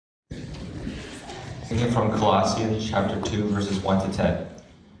Reading from Colossians chapter 2, verses 1 to 10.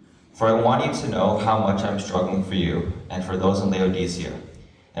 For I want you to know how much I am struggling for you, and for those in Laodicea,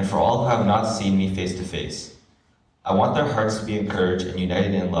 and for all who have not seen me face to face. I want their hearts to be encouraged and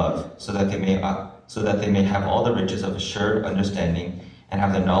united in love, so that they may have all the riches of assured understanding and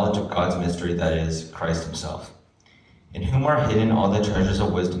have the knowledge of God's mystery, that is, Christ himself, in whom are hidden all the treasures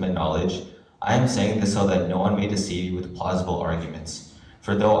of wisdom and knowledge. I am saying this so that no one may deceive you with plausible arguments.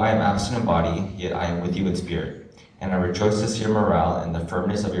 For though I am absent in body, yet I am with you in spirit, and I rejoice to see your morale and the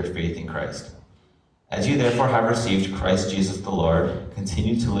firmness of your faith in Christ. As you therefore have received Christ Jesus the Lord,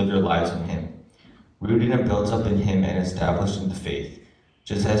 continue to live your lives in him, rooted and built up in him and established in the faith,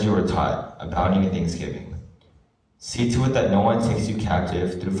 just as you were taught, abounding in thanksgiving. See to it that no one takes you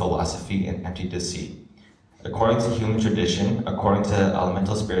captive through philosophy and empty deceit, according to human tradition, according to the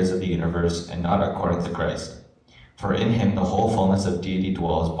elemental spirits of the universe, and not according to Christ. For in him the whole fullness of deity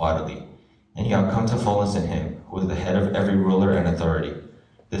dwells bodily, and you have come to fullness in him, who is the head of every ruler and authority.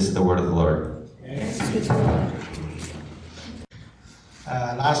 This is the word of the Lord.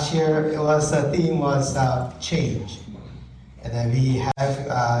 Last year, the theme was change, and then we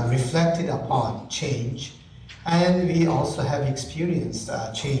have reflected upon change, and we also have experienced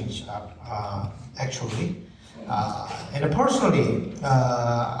change actually. And personally,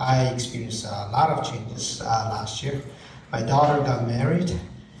 I experienced a lot of changes last year. My daughter got married,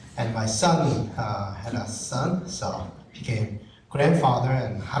 and my son had a son, so became grandfather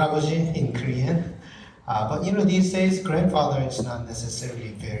and 할아버지 in Korean. But you know, these days, grandfather is not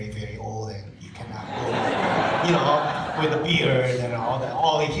necessarily very, very old, and you cannot go, you know, with a beard and all that.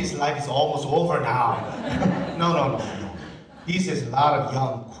 Oh, his life is almost over now. No. These is a lot of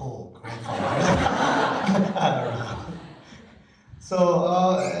young, cool grandfathers. So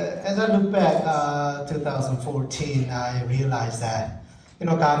as I look back, 2014, I realized that, you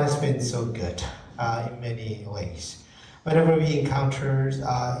know, God has been so good in many ways. Whenever we encounter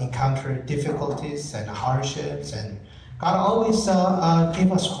difficulties and hardships, and God always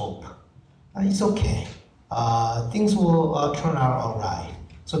give us hope. It's okay. Things will turn out all right.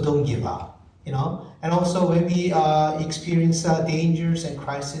 So don't give up, you know. And also when we experience dangers and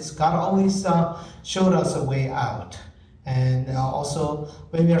crises, God always showed us a way out. And also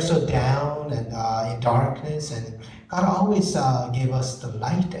when we are so down and in darkness, and God always gave us the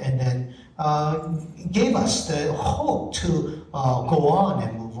light, and then gave us the hope to go on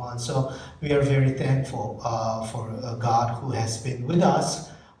and move on. So we are very thankful for God who has been with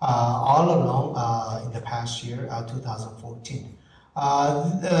us all along in the past year, 2014.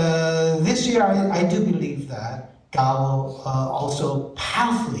 This year, I do believe that God will also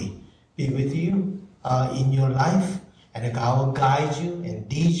powerfully be with you in your life, and God will guide you and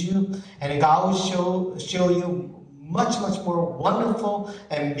lead you, and God will show you much more wonderful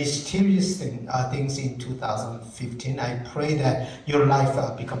and mysterious things in 2015. I pray that your life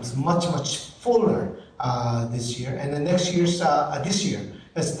becomes much fuller this year. And the next year's this year,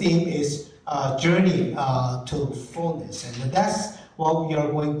 the theme is journey to fullness, and that's what we are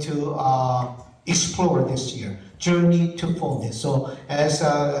going to explore this year. Journey to fullness. So as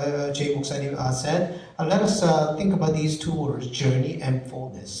Jay Muksanim said, let us think about these two words, journey and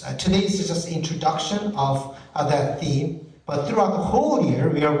fullness. Today is just an introduction of that theme, but throughout the whole year,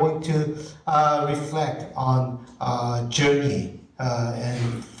 we are going to reflect on journey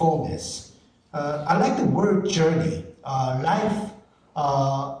and fullness. I like the word journey, life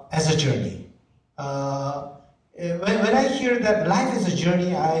as a journey. When I hear that life is a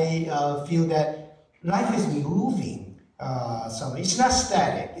journey, I feel that life is moving. So it's not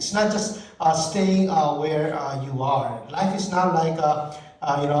static. It's not just staying where you are. Life is not like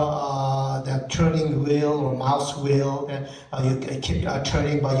the turning wheel or mouse wheel that you keep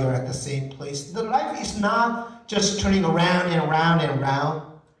turning, but you're at the same place. The life is not just turning around and around and around.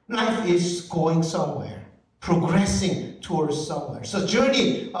 Life is going somewhere, progressing towards somewhere. So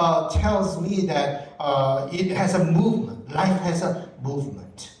journey tells me that it has a movement. Life has a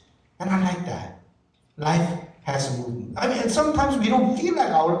movement, and I like that. Life has a movement. I mean, sometimes we don't feel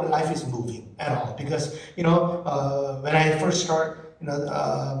like our life is moving at all, because when I first start,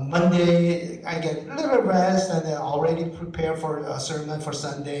 Monday I get a little rest and then already prepare for a sermon for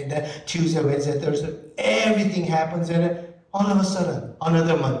Sunday, and then Tuesday, Wednesday, Thursday, everything happens, and then all of a sudden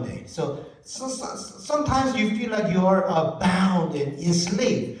another Monday. So sometimes you feel like you are bound and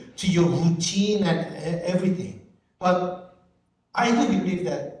enslaved to your routine and everything. But I do believe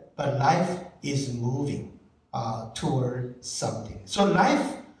that life is moving toward something. So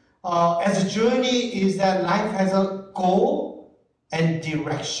life as a journey is that life has a goal and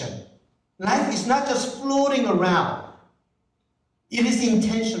direction. Life is not just floating around. It is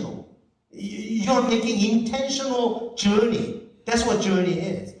intentional. You're making intentional journey. That's what journey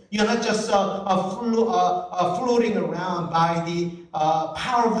is. You're not just floating around by the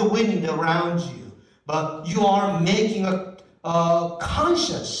power of the wind around you, but you are making a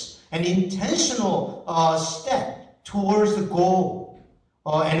conscious and intentional step towards the goal,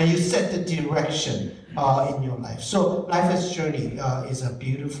 and you set the direction in your life. So life as journey is a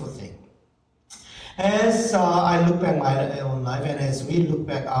beautiful thing. As I look back my own life, and as we look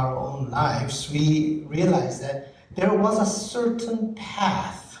back our own lives, we realize that there was a certain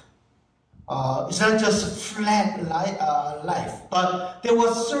path. It's not just a flat life, but there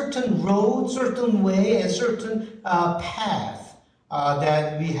was certain road, certain way, and certain path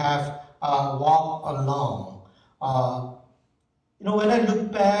that we have walked along. When I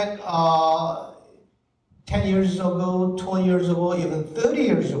look back 10 years ago, 20 years ago, even 30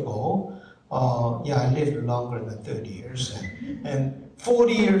 years ago, I lived longer than 30 years, and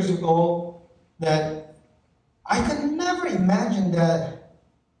 40 years ago, that I could never imagine that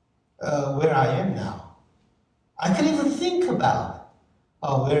where I am now. I can't even think about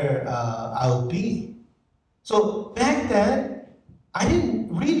where I'll be. So back then, I didn't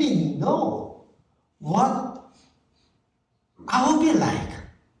really know what I will be like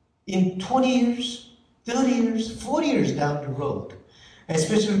in 20 years, 30 years, 40 years down the road.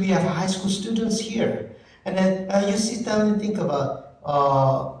 Especially we have high school students here. And then you sit down and think about,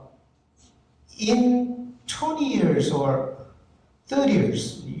 in 20 years or 30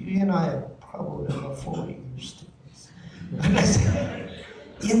 years, you and I are probably about 40 years difference. And I said,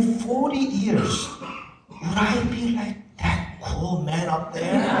 in 40 years, would I be like that cool man up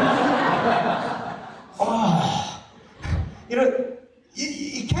there?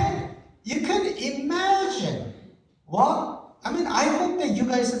 You can imagine what. I hope that you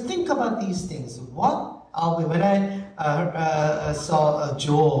guys think about these things. What are we? When I saw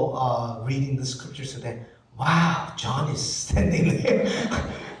Joel reading the scriptures today, wow, John is standing there.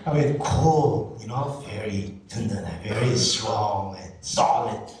 Cool, very very strong and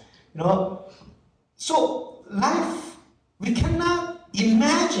solid, So life, we cannot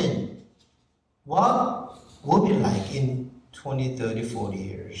imagine what will be like in 20, 30, 40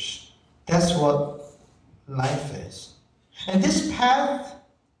 years. That's what life is. And this path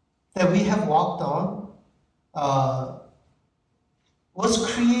that we have walked on was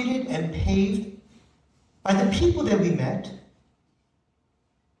created and paved by the people that we met,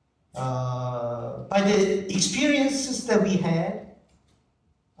 by the experiences that we had,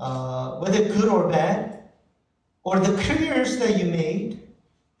 whether good or bad, or the careers that you made,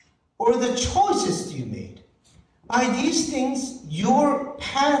 or the choices you made. By these things, your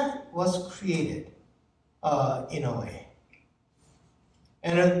path was created in a way.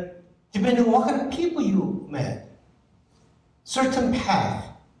 And depending on what kind of people you met, certain path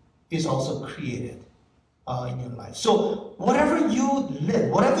is also created in your life. So whatever you live,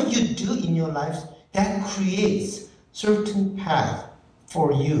 whatever you do in your life, that creates certain path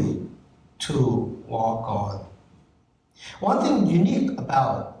for you to walk on. One thing unique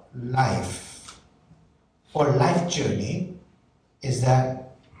about life or life journey is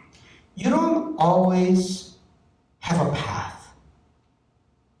that you don't always have a path,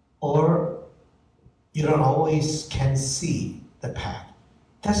 or you don't always can see the path.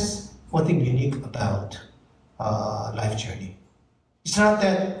 That's one thing unique about life journey. It's not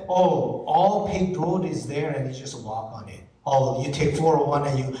that, all paved road is there and you just walk on it. You take 401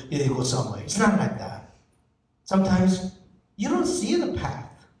 and you go somewhere. It's not like that. Sometimes you don't see the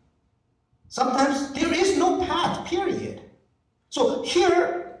path. Sometimes there is no path, period. So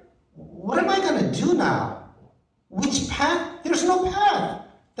here, what am I going to do now? Which path? There's no path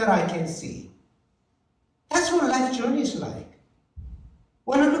that I can see. That's what life journey is like.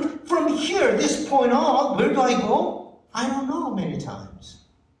 When I look from here, this point on, where do I go? I don't know many times.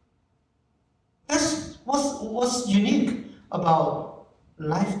 That's what's unique about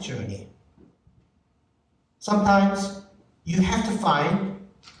life journey. Sometimes you have to find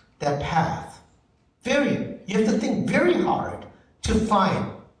that path. You have to think very hard to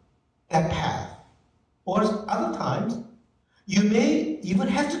find that path. Or other times, you may even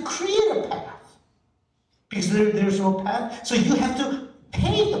have to create a path. Because there's no path. So you have to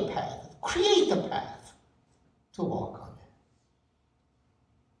pave the path, create the path to walk on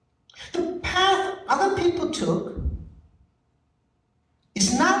it. The path other people took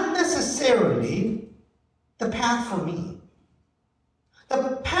is not necessarily the path for me.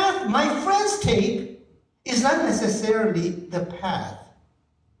 The path my friends take is not necessarily the path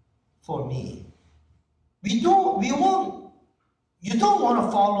for me. You don't want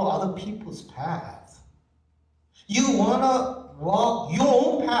to follow other people's path. You want to walk your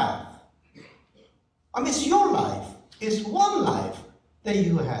own path. I mean, it's your life. It's one life that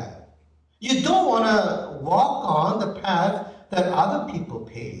you have. You don't want to walk on the path that other people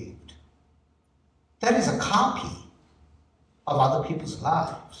paved. That is a copy of other people's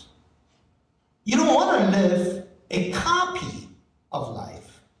lives. You don't want to live a copy of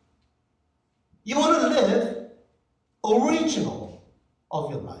life. You want to live original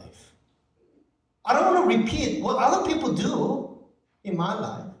of your life. I don't want to repeat what other people do in my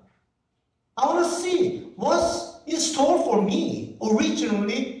life. I want to see what's in store for me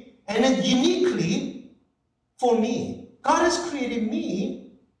originally and then uniquely for me. God has created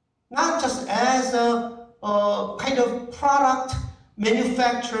me not just as a kind of product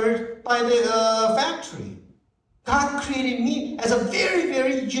manufactured by the factory. God created me as a very,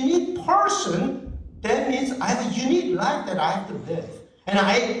 very unique person. That means I have a unique life that I have to live. And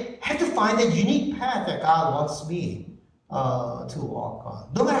I have to find a unique path that God wants me to walk on.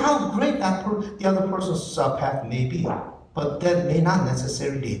 No matter how great the other person's path may be, but that may not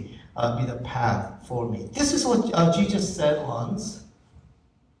necessarily be the path for me. This is what Jesus said once.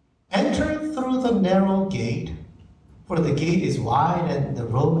 Enter through the narrow gate, for the gate is wide and the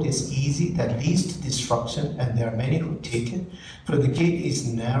road is easy that leads to destruction, and there are many who take it. For the gate is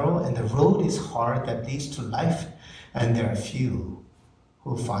narrow and the road is hard that leads to life, and there are few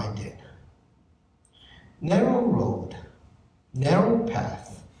who find it. Narrow road, narrow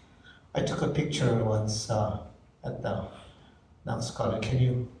path. I took a picture once at the Knox College. Can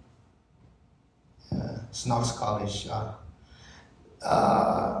you? It's Knox College.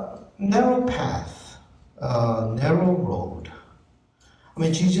 Narrow path, narrow road. I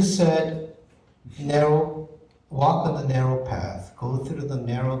mean, Jesus said, walk on the narrow path, go through the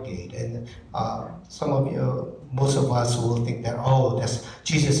narrow gate. And some of you, most of us will think that,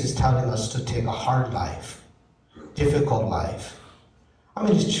 Jesus is telling us to take a hard life, difficult life. I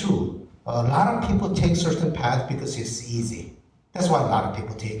mean, it's true. A lot of people take certain paths because it's easy. That's why a lot of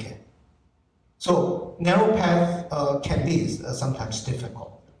people take it. So narrow path can be sometimes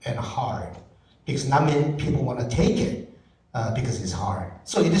difficult and hard because not many people want to take it because it's hard.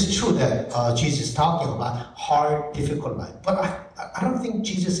 So it is true that Jesus is talking about hard, difficult life. But I don't think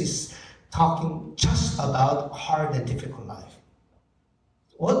Jesus is talking just about hard and difficult life.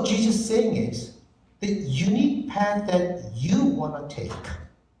 What Jesus is saying is the unique path that you want to take,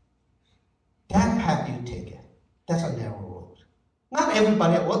 that path you take it, that's a narrow road.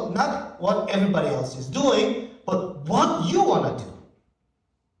 Not what everybody else is doing, but what you want to do,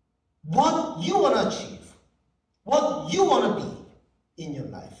 what you want to achieve, what you want to be in your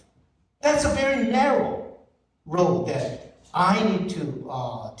life. That's a very narrow road that I need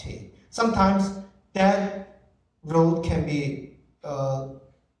to take. Sometimes that road can be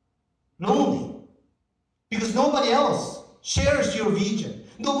lonely because nobody else shares your vision.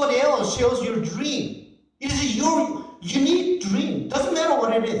 Nobody else shares your dream. It is your unique dream. Doesn't matter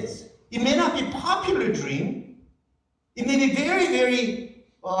what it is. It may not be a popular dream. It may be very, very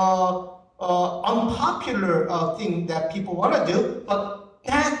unpopular thing that people want to do. But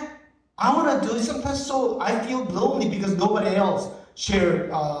that I want to do it sometimes, so I feel lonely because nobody else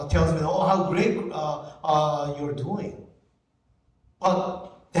tells me, how great you're doing.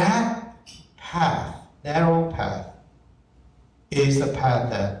 But that path, narrow path, is the path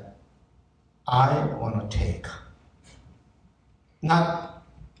that I want to take. Not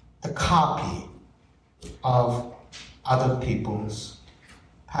the copy of other people's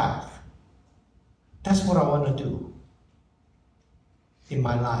path. That's what I want to do in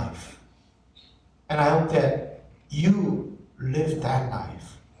my life. And I hope that you live that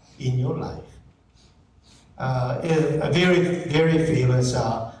life in your life. A very, very famous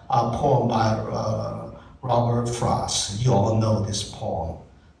poem by Robert Frost. You all know this poem.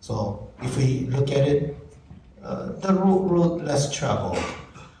 So if we look at it, the road less traveled.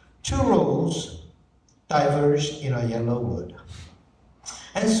 Two roads diverged in a yellow wood.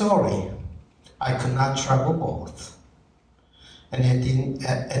 And sorry, I could not travel both. And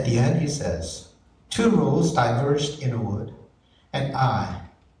at the end he says, two roads diverged in a wood, and I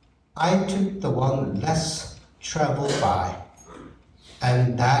took the one less traveled by,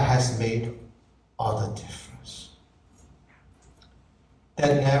 and that has made all the difference.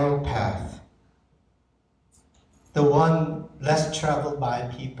 That narrow path, the one less traveled by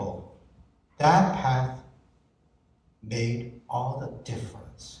people, that path made all the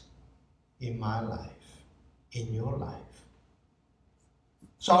difference in my life, in your life.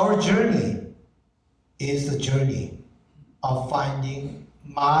 So our journey is the journey of finding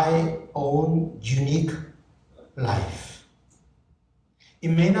my own unique life. It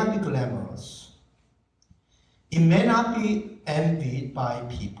may not be glamorous. It may not be envied by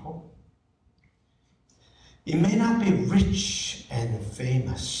people. It may not be rich and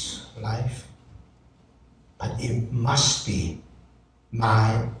famous life, but it must be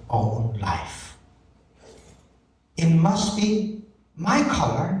my own life. It must be my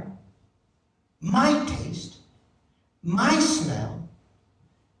color, my taste, my smell,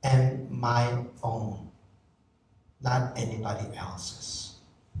 and my own, not anybody else's.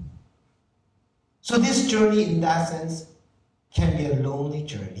 So this journey, in that sense, can be a lonely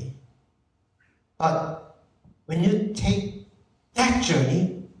journey. But when you take that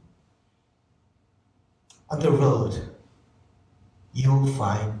journey on the road, you'll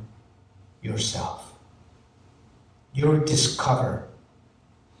find yourself. You'll discover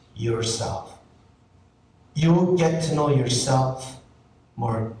yourself. You'll get to know yourself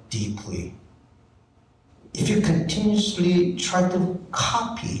more deeply. If you continuously try to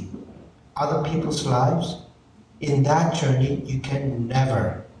copy other people's lives, in that journey you can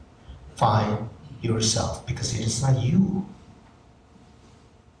never find yourself, because it is not you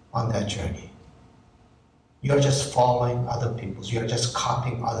on that journey. You're just following other people's, you're just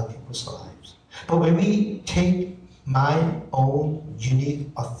copying other people's lives. But when we take my own unique,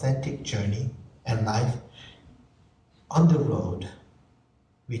 authentic journey and life, on the road,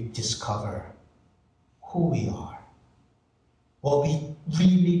 we discover who we are, what we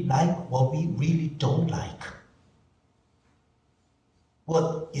really like, what we really don't like.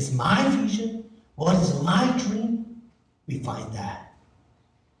 What is my vision? What is my dream? We find that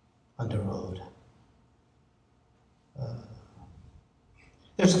on the road.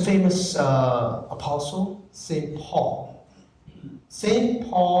 There's a famous apostle, St. Paul. St.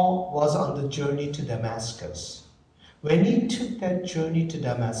 Paul was on the journey to Damascus. When he took that journey to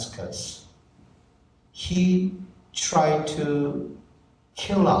Damascus, he tried to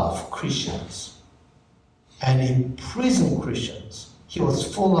kill off Christians and imprison Christians. He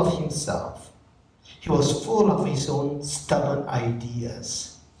was full of himself. He was full of his own stubborn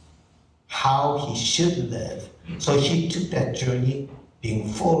ideas, how he should live. So he took that journey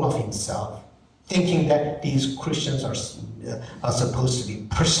being full of himself, thinking that these Christians are supposed to be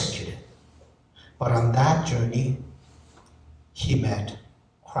persecuted. But on that journey, he met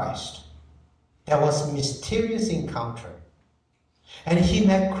Christ. That was a mysterious encounter. And he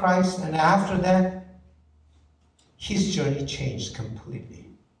met Christ, and after that, his journey changed completely.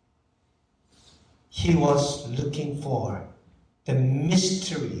 He was looking for the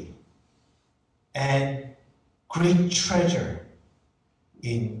mystery and great treasure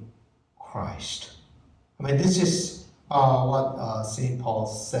in Christ. I mean, this is what St. Paul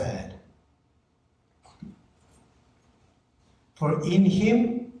said. For in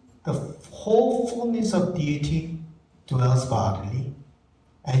him the whole fullness of deity dwells bodily,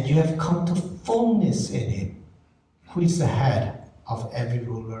 and you have come to fullness in him, who is the head of every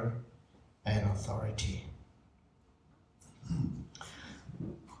ruler and authority.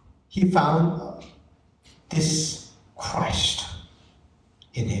 He found this Christ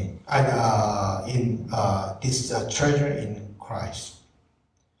in him, and this treasure in Christ.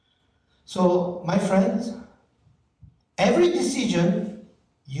 So, my friends, every decision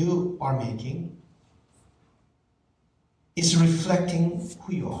you are making is reflecting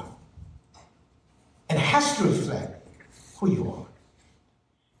who you are, and has to reflect who you are.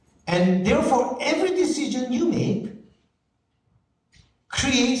 And therefore, every decision you make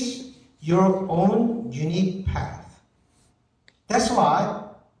creates your own unique path. That's why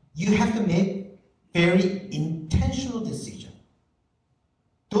you have to make very intentional decisions.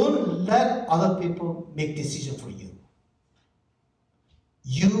 Don't let other people make decisions for you.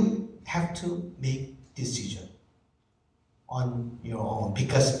 You have to make decisions on your own,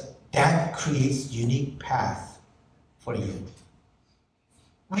 because that creates unique path for you.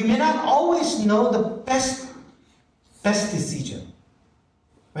 We may not always know the best decision.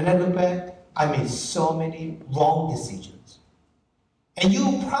 When I look back, I made so many wrong decisions. And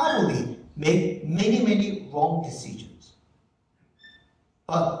you probably made many wrong decisions.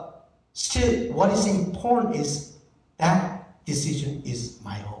 But still, what is important is that decision is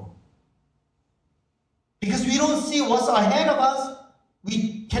my own. Because we don't see what's ahead of us,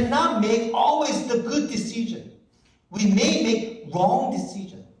 we cannot make always the good decision. We may make wrong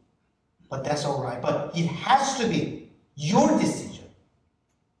decision, but that's all right. But it has to be your decision,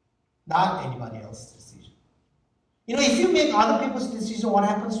 not anybody else's decision. You know, if you make other people's decision, what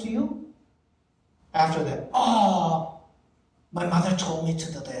happens to you? After that, oh, my mother told me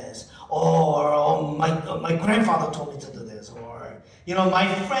to do this, or oh, my grandfather told me to do this, or you know, my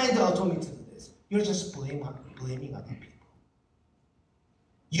friend told me to do this. You're just blaming other people.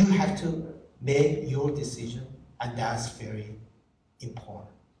 You have to make your decision, and that's very important.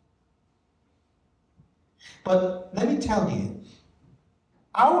 But let me tell you,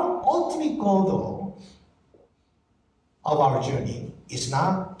 our ultimate goal, though, of our journey is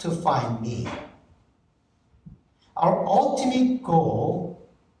not to find me. Our ultimate goal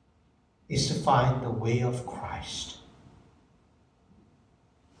is to find the way of Christ.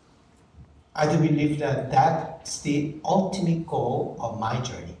 I do believe that that's the ultimate goal of my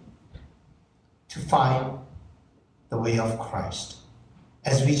journey, to find the way of Christ.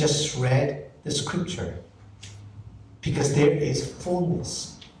 As we just read the scripture, because there is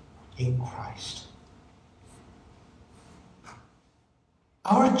fullness in Christ.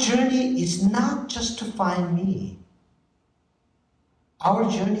 Our journey is not just to find me. Our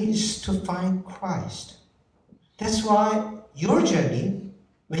journey is to find Christ. That's why your journey,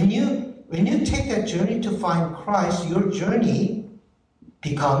 when you take that journey to find Christ, your journey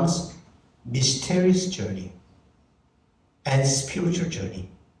becomes mysterious journey and spiritual journey.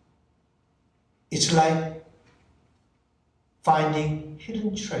 It's like finding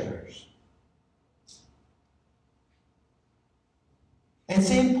hidden treasures. And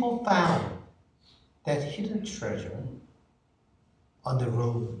St. Paul found that hidden treasure on the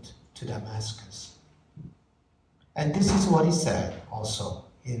road to Damascus. And this is what he said also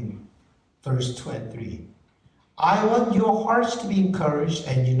in verse 2 and 3. I want your hearts to be encouraged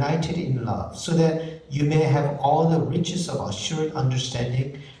and united in love, so that you may have all the riches of assured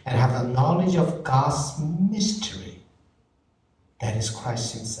understanding and have the knowledge of God's mystery, that is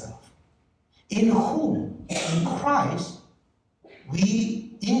Christ himself, in whom, in Christ,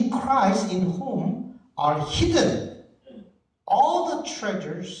 in whom are hidden all the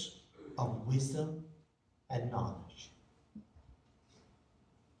treasures of wisdom and knowledge.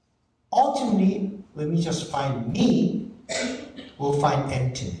 Ultimately, when we just find me, we'll find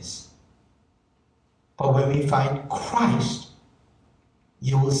emptiness. But when we find Christ,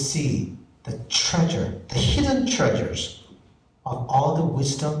 you will see the treasure, the hidden treasures of all the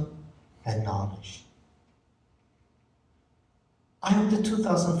wisdom and knowledge. I hope that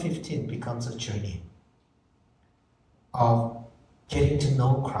 2015 becomes a journey of getting to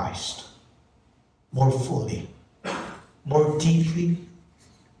know Christ more fully, more deeply,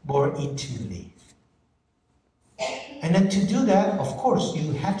 more intimately. And then to do that, of course,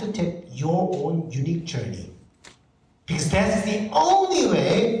 you have to take your own unique journey, because that's the only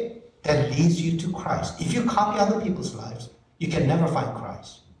way that leads you to Christ. If you copy other people's lives, you can never find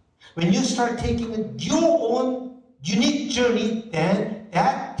Christ. When you start taking your own unique journey, then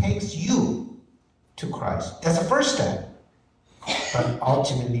that takes you to Christ. That's the first step. But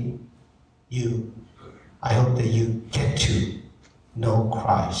ultimately, I hope that you get to know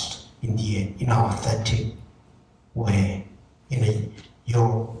Christ in the end, in an authentic way, in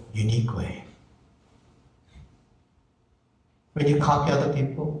your unique way. When you copy other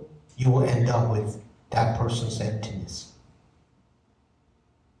people, you will end up with that person's emptiness.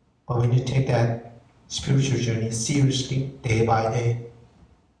 But when you take that spiritual journey seriously, day by day,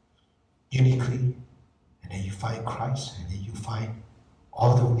 uniquely, and then you find Christ, and then you find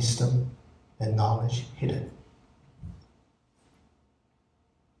all the wisdom and knowledge hidden.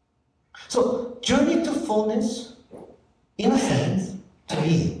 So, journey to fullness, in a sense, to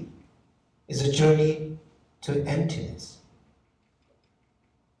me, is a journey to emptiness.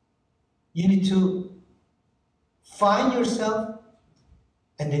 You need to find yourself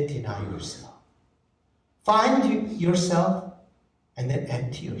and then deny yourself. Find yourself and then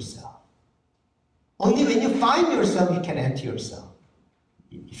empty yourself. Only when you find yourself, you can empty yourself.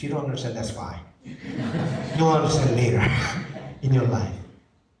 If you don't understand, that's fine. You'll understand later in your life.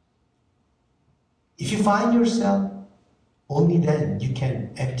 If you find yourself, only then you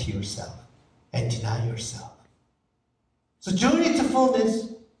can empty yourself and deny yourself. So journey to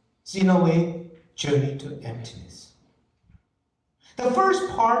fullness is in a way journey to emptiness. The first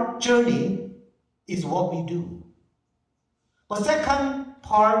part, journey, is what we do. But second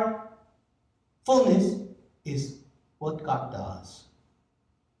part, fullness, is what God does.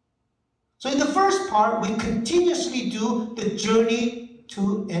 So in the first part, we continuously do the journey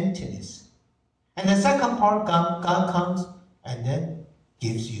to emptiness. And the second part, God comes and then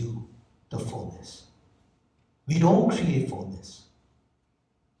gives you the fullness. We don't create fullness.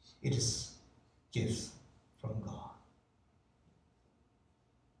 It is gifts from God.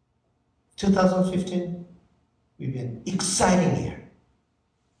 2015 will be an exciting year.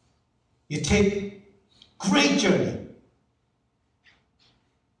 You take great journey.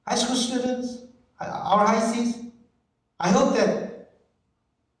 High school students, our high Cs, I hope that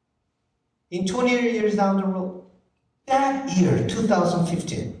in 20 years down the road, that year,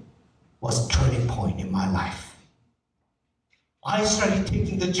 2015, was a turning point in my life. I started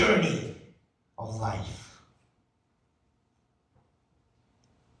taking the journey of life.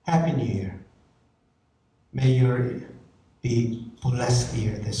 Happy New Year. May your be blessed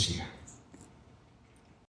year this year.